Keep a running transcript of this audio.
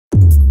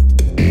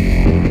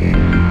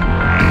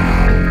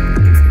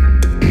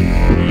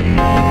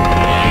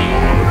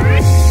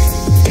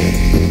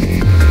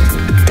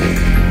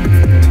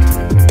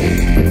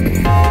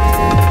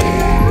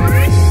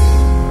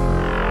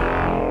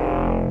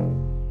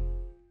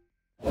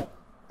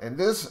In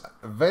this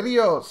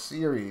video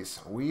series,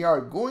 we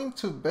are going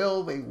to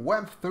build a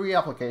Web3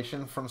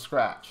 application from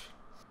scratch.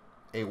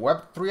 A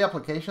Web3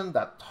 application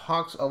that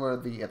talks over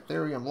the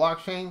Ethereum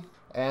blockchain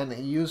and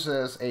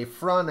uses a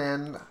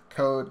front-end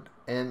code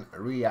in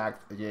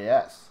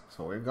ReactJS.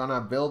 So we're gonna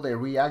build a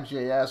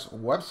ReactJS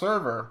web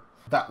server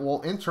that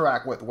will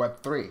interact with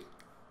Web3.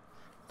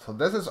 So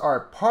this is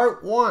our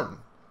part 1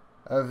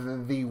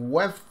 of the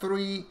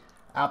Web3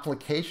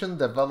 application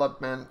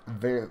development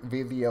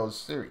video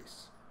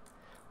series.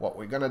 What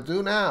we're gonna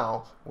do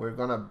now, we're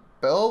gonna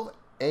build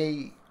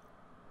a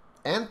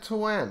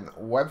end-to-end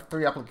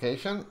Web3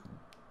 application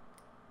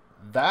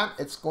that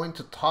it's going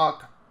to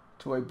talk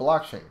to a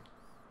blockchain.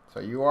 So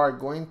you are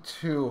going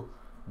to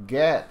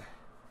get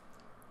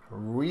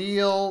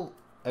real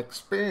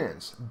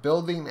experience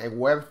building a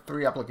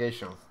Web3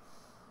 application.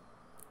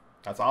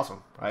 That's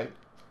awesome, right?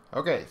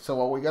 Okay, so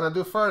what we're gonna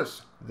do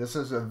first, this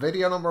is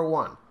video number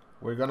 1.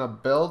 We're gonna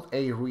build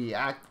a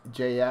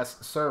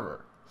ReactJS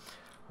server.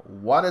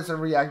 What is a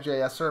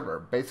ReactJS server?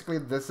 Basically,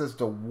 this is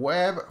the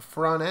web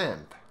front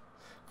end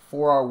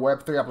for our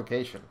Web3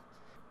 application.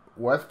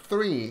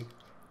 Web3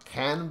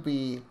 can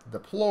be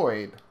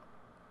deployed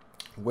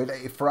with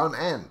a front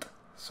end.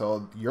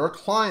 So your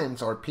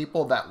clients or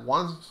people that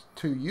want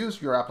to use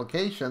your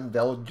application,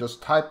 they'll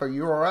just type a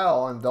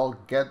URL and they'll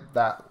get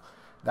that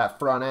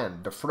front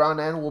end. The front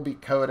end will be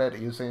coded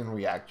using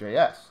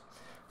ReactJS.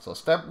 So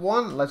step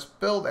 1, let's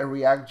build a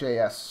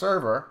ReactJS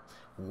server.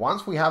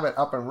 Once we have it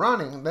up and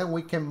running, then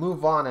we can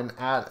move on and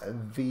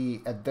add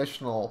the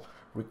additional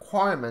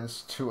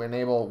requirements to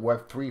enable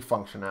Web3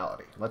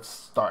 functionality. Let's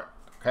start,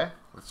 okay?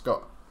 Let's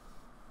go.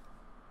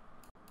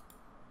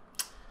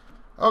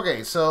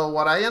 Okay, so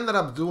what I ended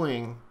up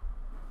doing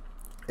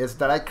is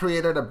that I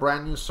created a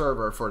brand new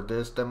server for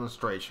this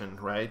demonstration,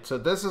 right? So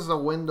this is a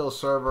Windows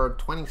Server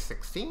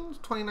 2016,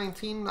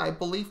 2019, I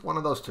believe, one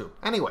of those two.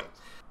 Anyway,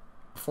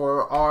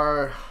 for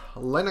our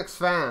Linux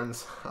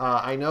fans,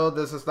 I know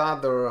this is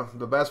not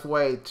the best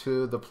way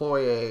to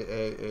deploy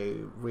a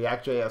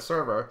ReactJS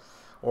server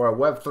or a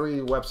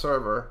Web3 web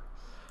server,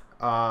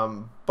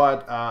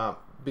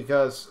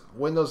 because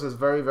Windows is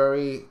very,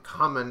 very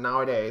common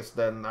nowadays,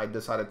 then I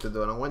decided to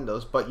do it on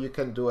Windows, but you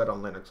can do it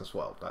on Linux as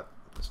well.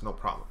 That's no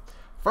problem.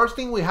 First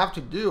thing we have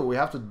to do, we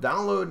have to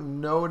download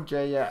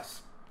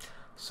Node.js.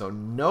 So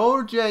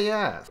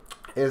Node.js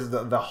is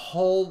the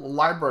whole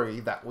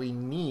library that we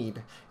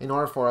need in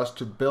order for us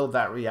to build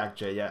that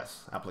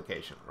ReactJS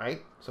application,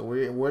 right? So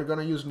we're going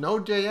to use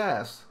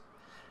Node.js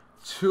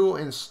to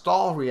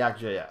install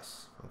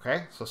ReactJS,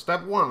 okay? So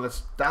step 1,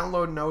 let's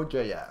download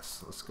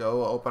Node.js. Let's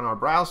go open our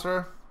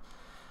browser.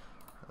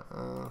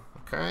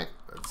 Okay,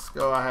 let's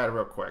go ahead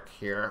real quick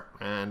here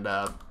and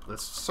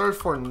let's search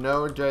for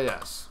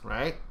Node.js,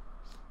 right?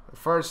 The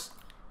first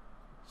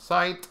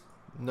site,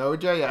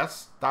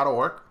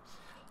 nodejs.org.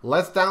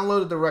 Let's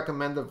download the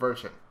recommended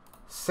version,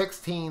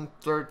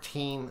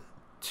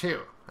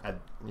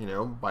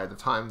 16.13.2. By the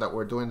time that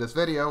we're doing this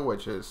video,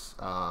 which is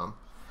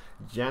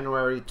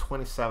January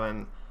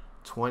 27,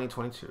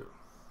 2022.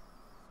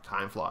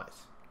 Time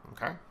flies,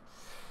 okay?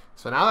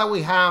 So now that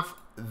we have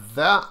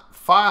the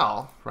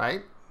file,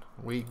 right,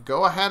 we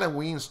go ahead and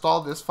we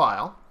install this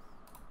file.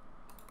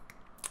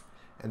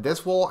 And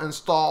this will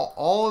install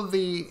all of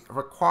the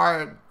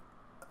required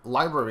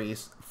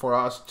libraries for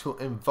us to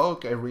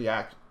invoke a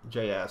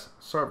ReactJS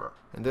server.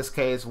 In this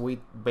case, we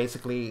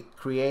basically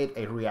create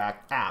a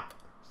React app,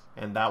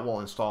 and that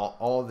will install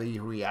all the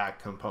React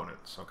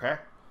components, okay?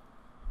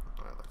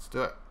 All right, let's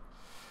do it.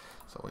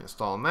 So we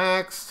install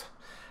next,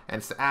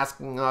 and it's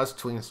asking us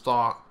to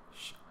install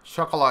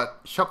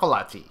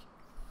Chocolatey,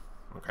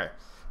 okay?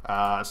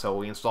 So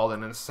we install the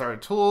necessary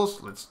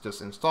tools. Let's just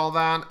install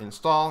that,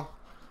 install.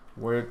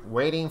 We're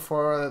waiting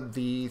for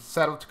the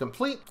setup to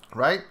complete,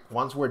 right?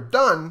 Once we're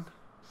done,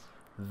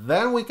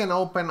 then we can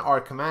open our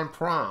command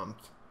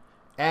prompt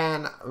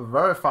and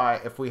verify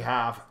if we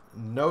have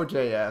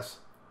Node.js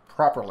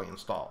properly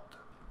installed.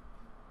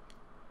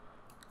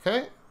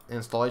 Okay,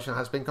 installation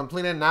has been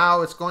completed.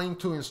 Now it's going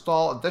to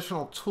install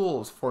additional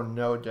tools for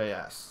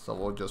Node.js. So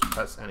we'll just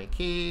press any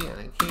key, and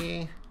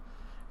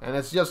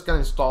it's just going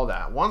to install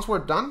that. Once we're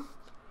done,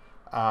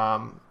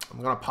 I'm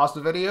going to pause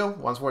the video.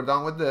 Once we're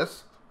done with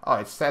this, oh,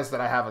 it says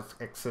that I have an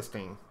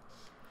existing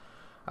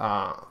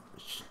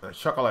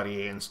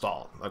Chocolatey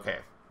installed. Okay,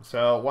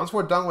 so once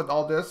we're done with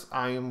all this,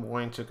 I am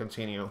going to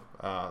continue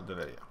the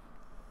video.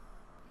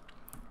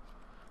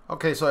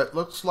 Okay, so it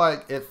looks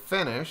like it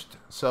finished.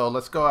 So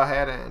let's go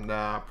ahead and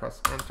press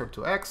enter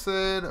to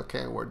exit.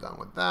 Okay, we're done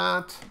with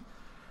that.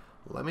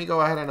 Let me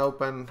go ahead and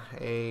open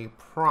a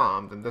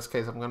prompt. In this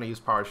case, I'm going to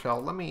use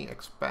PowerShell. Let me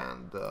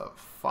expand the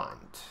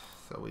font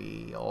so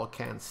we all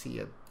can see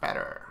it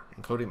better,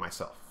 including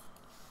myself.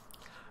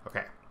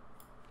 Okay.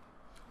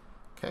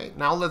 Okay,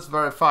 now let's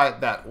verify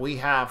that we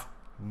have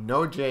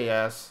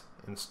Node.js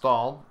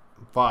installed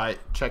by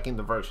checking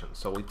the version.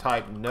 So we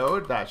type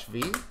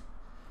node-v,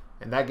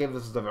 and that gives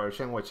us the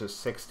version, which is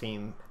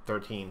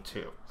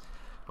 16.13.2.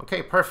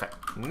 Okay,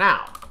 perfect.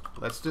 Now,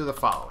 let's do the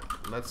following.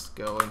 Let's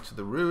go into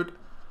the root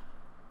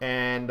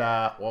And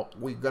what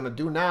we're going to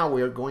do now,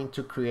 we're going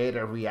to create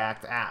a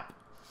React app.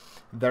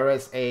 There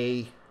is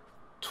a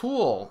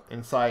tool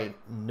inside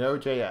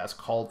Node.js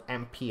called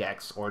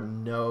npx, or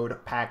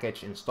Node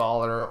Package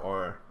Installer,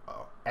 or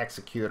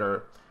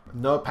executor,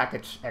 Node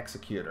Package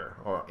Executor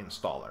or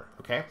Installer.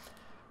 Okay,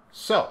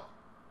 so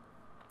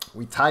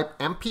we type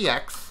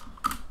npx,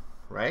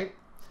 right?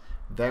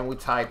 Then we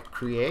type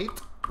create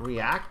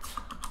React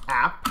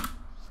app.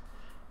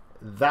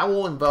 That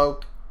will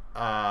invoke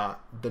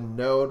the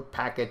Node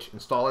Package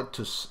Installer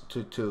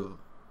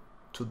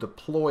to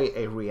deploy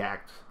a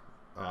React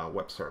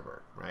web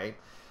server, right?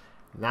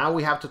 Now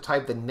we have to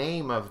type the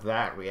name of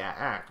that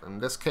React app. In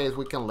this case,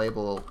 we can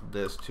label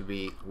this to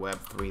be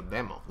Web3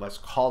 demo. Let's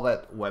call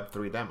it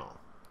Web3 demo.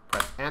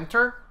 Press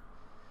enter.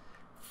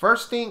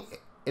 First thing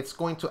it's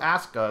going to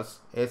ask us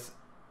is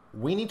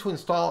we need to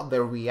install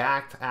the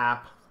React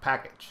app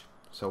package.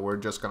 So we're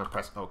just going to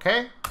press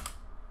OK.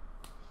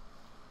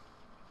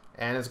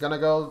 And it's going to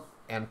go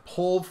and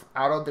pull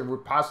out of the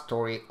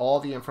repository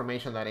all the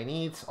information that it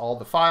needs, all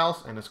the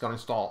files, and it's going to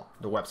install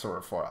the web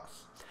server for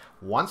us.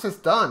 Once it's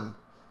done,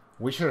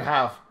 we should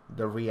have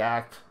the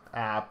React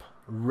app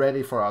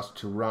ready for us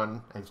to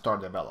run and start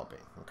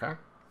developing, okay?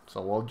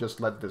 So we'll just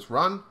let this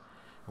run.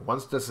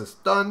 Once this is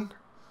done,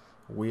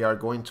 we are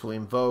going to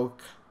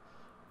invoke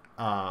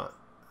to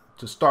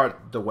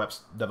start the web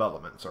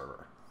development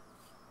server.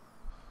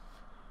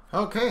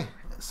 Okay,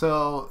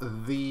 so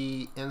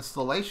the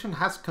installation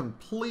has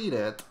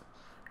completed.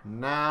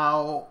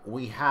 Now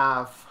we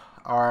have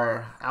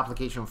our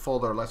application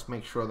folder. Let's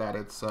make sure that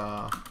it's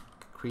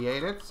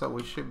created, so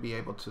we should be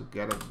able to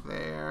get it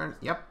there.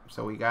 Yep,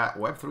 so we got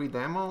Web3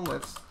 demo.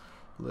 Let's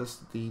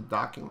list the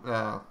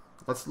document,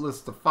 let's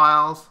list the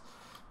files,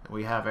 and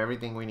we have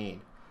everything we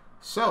need.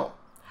 So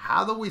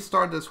how do we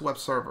start this web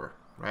server,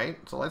 right?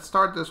 So let's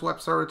start this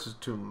web server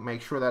to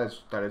make sure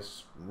that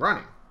it's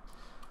running.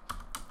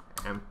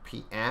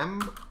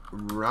 npm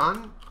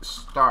run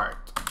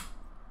start.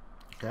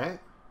 Okay,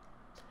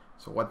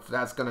 so what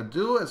that's gonna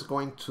do is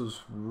going to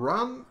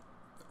run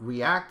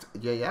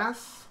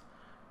ReactJS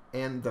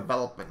in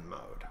development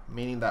mode,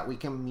 meaning that we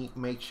can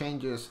make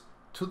changes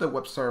to the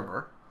web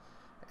server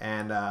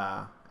and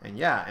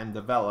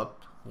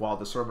develop while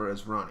the server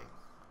is running.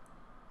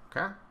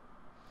 Okay,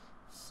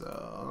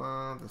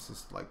 so this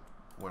is like,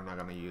 we're not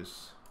gonna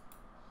use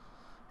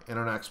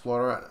Internet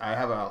Explorer. I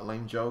have a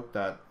lame joke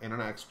that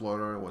Internet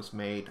Explorer was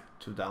made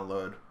to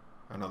download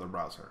another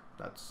browser.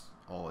 That's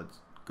all it's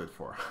good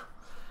for.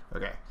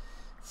 Okay,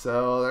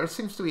 so there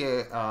seems to be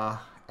a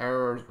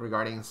error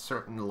regarding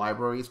certain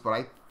libraries, but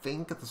I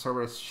think the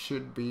server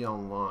should be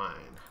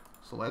online.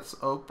 So let's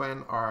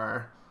open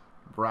our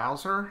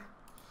browser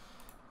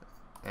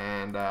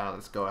and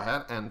let's go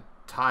ahead and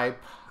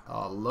type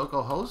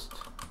localhost,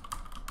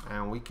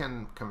 and we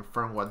can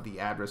confirm what the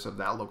address of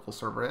that local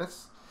server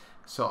is.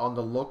 So on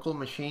the local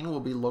machine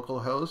will be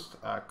localhost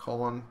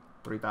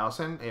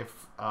 :3000.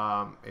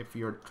 If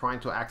you're trying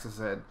to access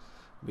it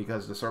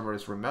because the server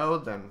is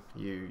remote, then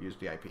you use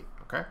the IP.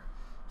 Okay,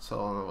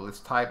 so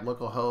let's type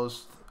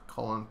localhost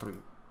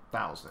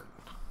 :3000,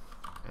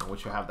 and we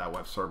should have that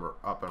web server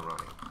up and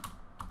running.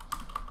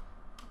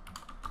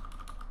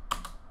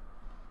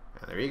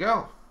 And there you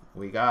go.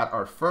 We got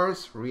our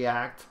first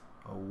React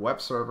web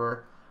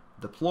server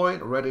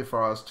deployed, ready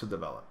for us to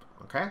develop.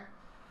 Okay,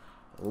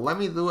 let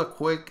me do a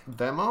quick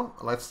demo.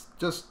 Let's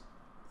just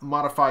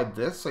modify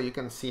this so you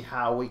can see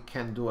how we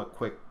can do a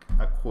quick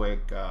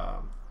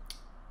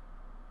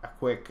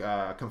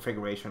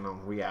configuration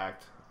on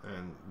React,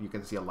 and you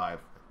can see it live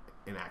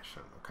in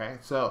action. Okay,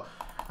 so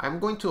I'm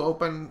going to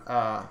open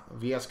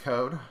VS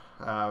Code,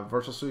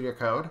 Visual Studio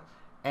Code,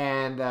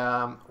 and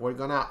we're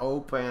gonna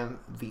open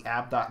the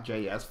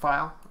app.js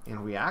file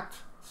in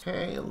React.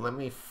 Okay, let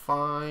me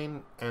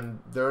find, and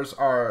there's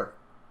our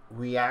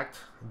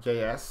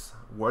ReactJS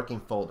working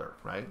folder,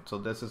 right? So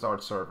this is our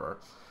server.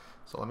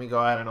 So let me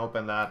go ahead and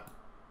open that,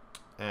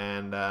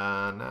 and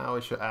now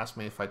it should ask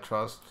me if I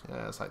trust.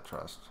 Yes, I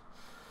trust.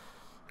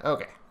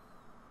 Okay,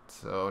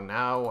 so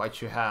now I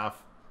should have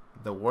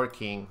the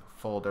working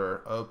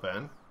folder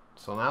open.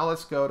 So now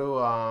let's go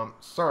to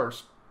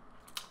search.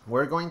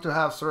 We're going to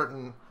have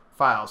certain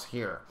files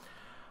here.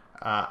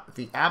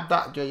 The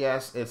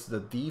app.js is the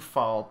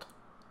default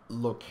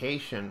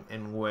location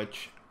in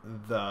which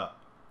the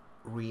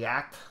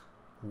React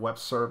web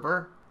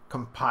server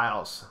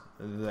compiles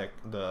the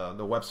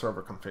web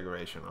server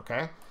configuration.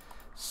 Okay,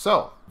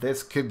 so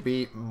this could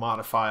be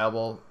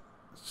modifiable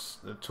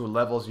to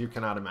levels you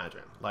cannot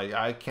imagine. Like,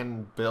 I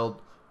can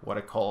build what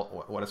is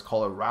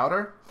called a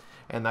router,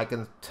 and I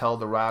can tell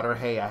the router,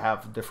 hey, I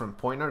have different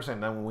pointers,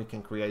 and then we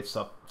can create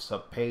sub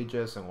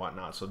pages and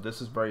whatnot. So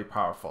this is very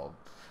powerful.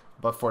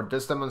 But for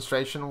this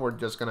demonstration, we're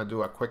just gonna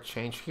do a quick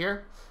change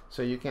here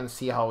so you can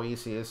see how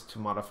easy it is to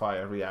modify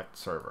a React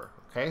server.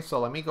 Okay, so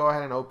let me go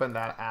ahead and open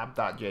that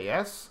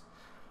app.js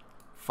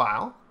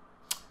file,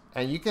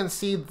 and you can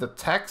see the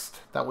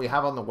text that we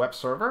have on the web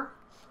server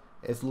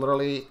is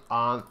literally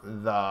on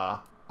the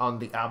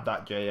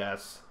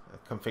app.js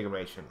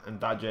configuration, and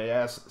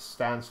 .js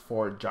stands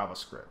for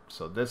JavaScript.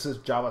 So this is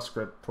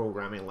JavaScript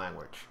programming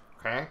language.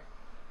 Okay.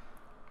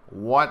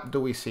 What do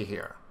we see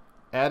here?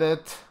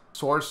 Edit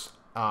source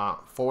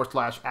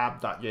 /app.js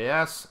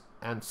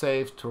and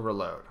save to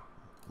reload.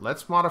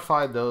 Let's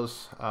modify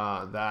those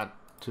that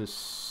to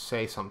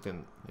say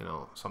something,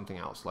 something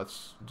else.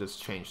 Let's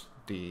just change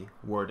the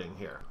wording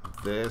here.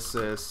 This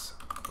is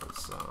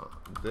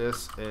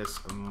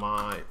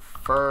my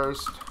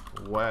first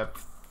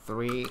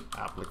Web3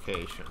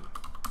 application,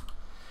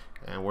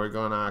 and we're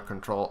gonna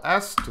Control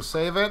S to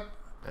save it,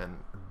 and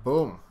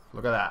boom,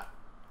 look at that.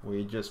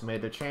 We just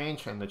made the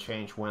change, and the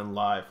change went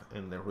live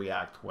in the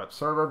React web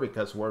server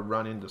because we're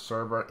running the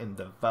server in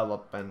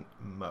development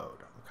mode.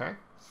 Okay,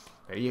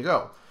 there you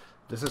go.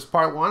 This is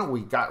part one.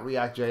 We got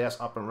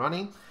ReactJS up and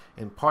running.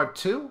 In part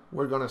two,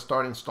 we're going to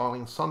start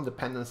installing some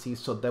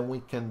dependencies so then we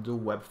can do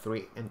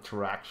Web3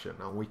 interaction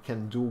and we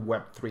can do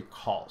Web3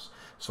 calls.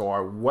 So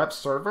our web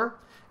server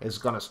is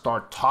going to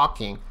start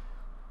talking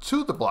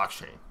to the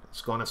blockchain.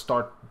 It's going to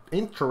start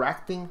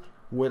interacting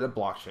with a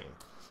blockchain.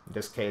 In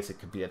this case, it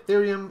could be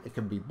Ethereum, it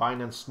can be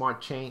Binance Smart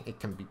Chain,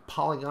 it can be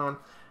Polygon.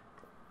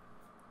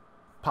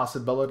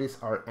 Possibilities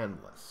are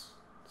endless.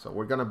 So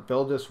we're going to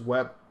build this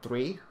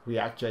Web3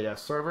 ReactJS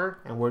server,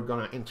 and we're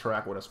going to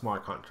interact with a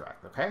smart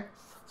contract, okay?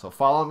 So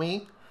follow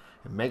me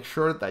and make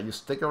sure that you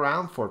stick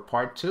around for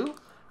part two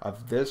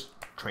of this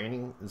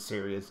training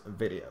series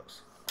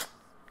videos.